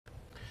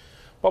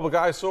Public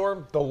Eye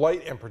Soar, the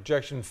Light and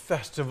Projection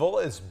Festival,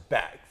 is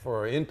back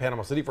in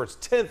Panama City for its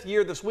 10th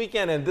year this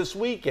weekend, and this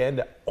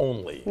weekend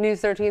only.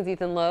 News 13's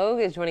Ethan Logue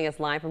is joining us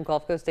live from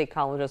Gulf Coast State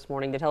College this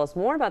morning to tell us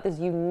more about this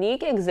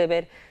unique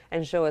exhibit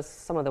and show us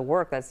some of the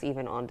work that's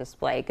even on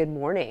display. Good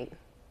morning.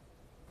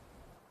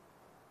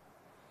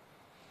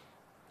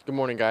 Good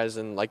morning, guys,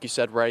 and like you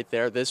said right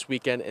there, this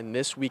weekend and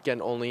this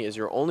weekend only is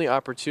your only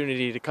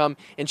opportunity to come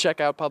and check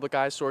out Public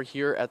Eye Soar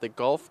here at the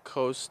Gulf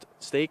Coast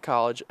State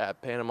College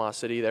at Panama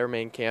City, their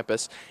main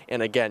campus.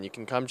 And again, you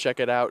can come check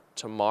it out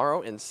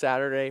tomorrow and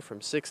Saturday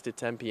from 6 to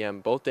 10 p.m.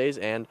 both days,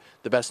 and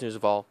the best news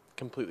of all,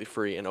 completely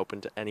free and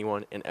open to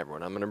anyone and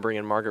everyone. I'm going to bring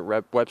in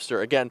Margaret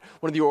Webster, again,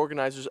 one of the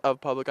organizers of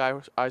Public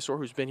Eye Soar,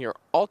 who's been here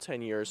all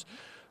 10 years.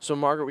 So,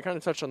 Margaret, we kind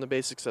of touched on the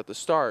basics at the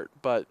start,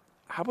 but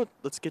how about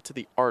let's get to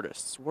the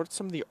artists? What's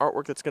some of the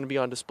artwork that's going to be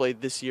on display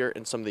this year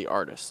and some of the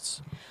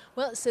artists?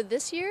 Well, so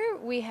this year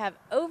we have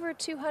over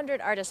 200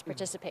 artists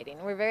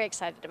participating. We're very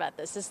excited about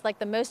this. This is like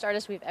the most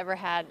artists we've ever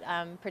had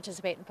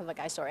participate in Public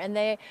Eye Soar. And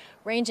they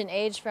range in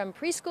age from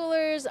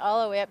preschoolers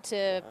all the way up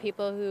to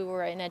people who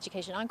were in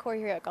Education Encore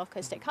here at Gulf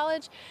Coast State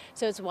College.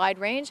 So it's a wide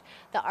range.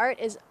 The art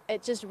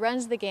it just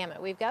runs the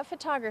gamut. We've got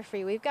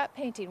photography, we've got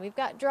painting, we've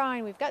got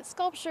drawing, we've got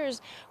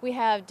sculptures, we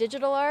have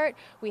digital art,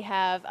 we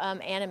have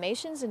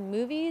animations and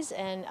movies,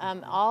 and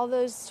all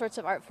those sorts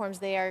of art forms.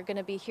 They are going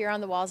to be here on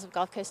the walls of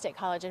Gulf Coast State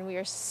College, and we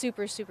are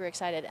super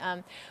excited.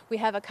 We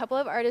have a couple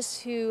of artists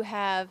who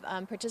have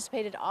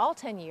participated all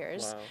 10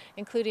 years, wow,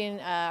 including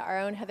our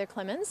own Heather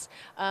Clemens,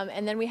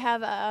 and then we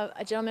have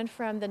a gentleman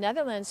from the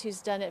Netherlands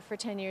who's done it for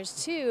 10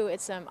 years too.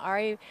 It's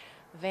Ari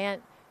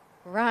van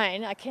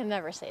Rijn. I can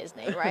never say his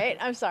name right.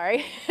 I'm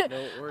sorry.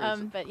 No worries.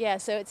 But yeah,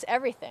 so it's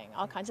everything,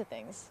 all kinds of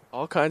things.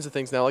 All kinds of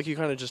things. Now, like you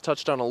kind of just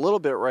touched on a little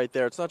bit right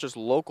there, it's not just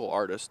local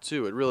artists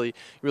too. It really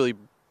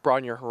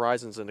broaden your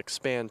horizons and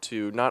expand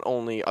to not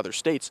only other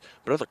states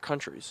but other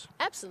countries.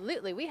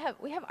 Absolutely. We have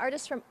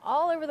artists from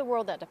all over the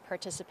world that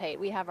participate.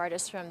 We have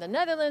artists from the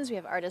Netherlands, we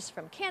have artists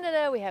from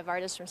Canada, we have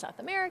artists from South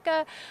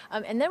America,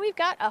 and then we've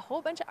got a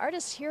whole bunch of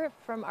artists here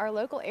from our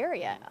local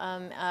area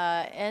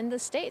and the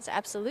States.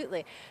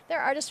 Absolutely. There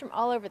are artists from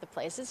all over the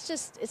place.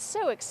 It's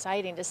so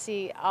exciting to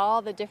see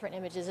all the different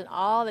images and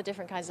all the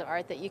different kinds of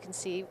art that you can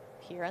see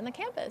here on the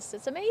campus.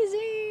 It's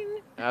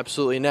amazing.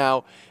 Absolutely.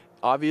 Now,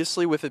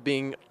 obviously, with it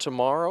being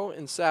tomorrow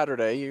and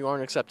Saturday, you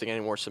aren't accepting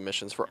any more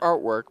submissions for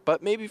artwork,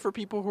 but maybe for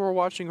people who are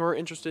watching who are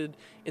interested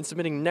in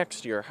submitting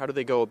next year, how do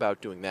they go about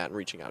doing that and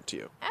reaching out to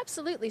you?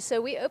 Absolutely. So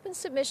we open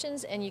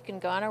submissions, and you can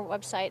go on our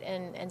website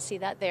and see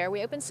that there.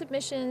 We open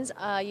submissions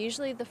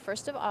usually the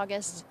 1st of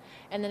August,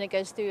 and then it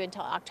goes through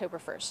until October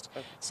 1st.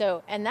 Okay.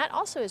 So, and that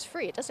also is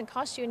free. It doesn't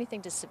cost you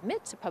anything to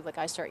submit to Public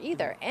Eye Soar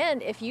either. Mm-hmm.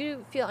 And if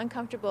you feel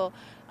uncomfortable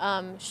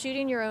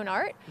shooting your own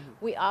art, mm-hmm,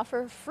 we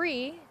offer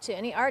free to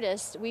any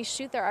artist. We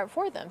shoot their art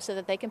for them so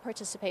that they can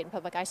participate in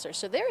Public Eye Soar.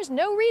 So there is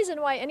no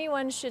reason why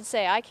anyone should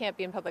say, I can't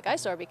be in Public Eye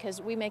Soar,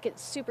 because we make it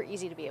super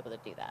easy to be able to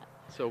do that.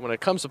 So when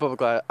it comes to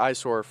Public Eye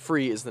Soar,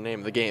 free is the name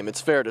of the game.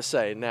 It's fair to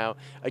say. Now,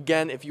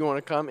 again, if you want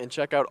to come and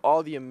check out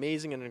all the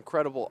amazing and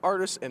incredible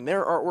artists and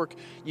their artwork,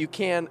 you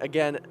can,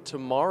 again,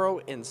 tomorrow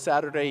and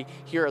Saturday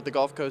here at the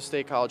Gulf Coast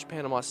State College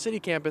Panama City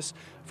campus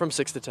from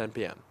 6 to 10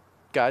 p.m.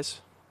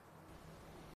 Guys?